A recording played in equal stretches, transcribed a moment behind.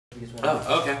these.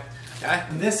 Oh, okay.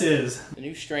 And this is the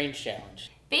new strange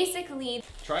challenge. Basically,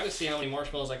 Try to see how many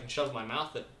marshmallows I can shove in my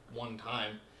mouth at one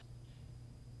time.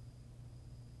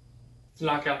 To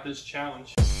knock out this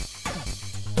challenge.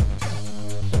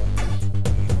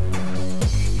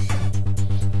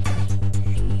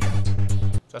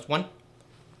 That's one.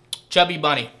 Chubby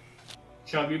bunny.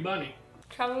 Chubby bunny.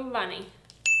 Chubby bunny.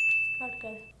 Not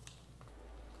good.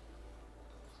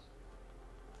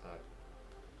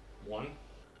 One.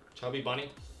 Chubby bunny.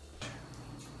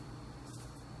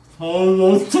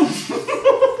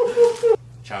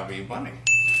 Chubby bunny.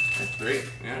 That's 3.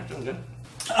 Yeah, doing good.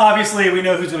 obviously we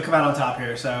know who's gonna come out on top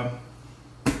here. So.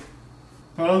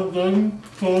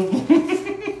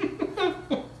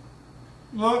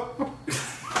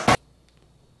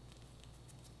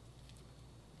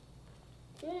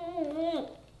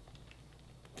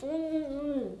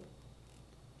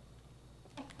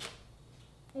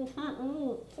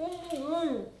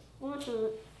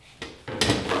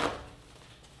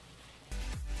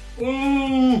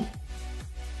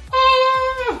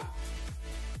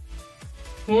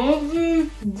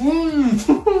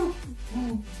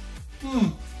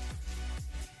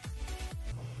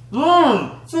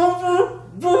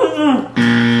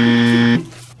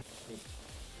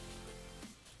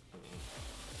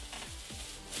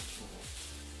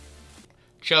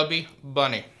 Chubby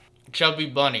bunny. Chubby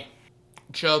bunny.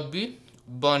 Chubby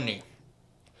bunny.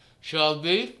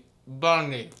 Chubby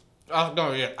bunny. Oh,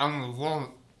 no, yeah, I'm gonna vomit.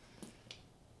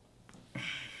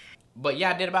 But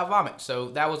yeah, I did about vomit, so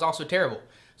that was also terrible.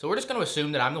 So we're just gonna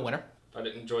assume that I'm the winner. I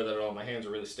didn't enjoy that at all. My hands are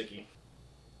really sticky.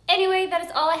 Anyway, that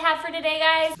is all I have for today,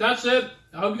 guys. That's it.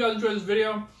 I hope you guys enjoyed this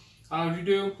video. If you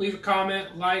do, leave a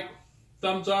comment, like,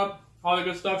 thumbs up, all the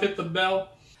good stuff. Hit the bell.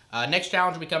 Next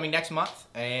challenge will be coming next month,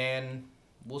 and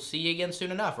we'll see you again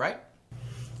soon enough, right?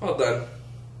 Well done.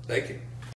 Thank you.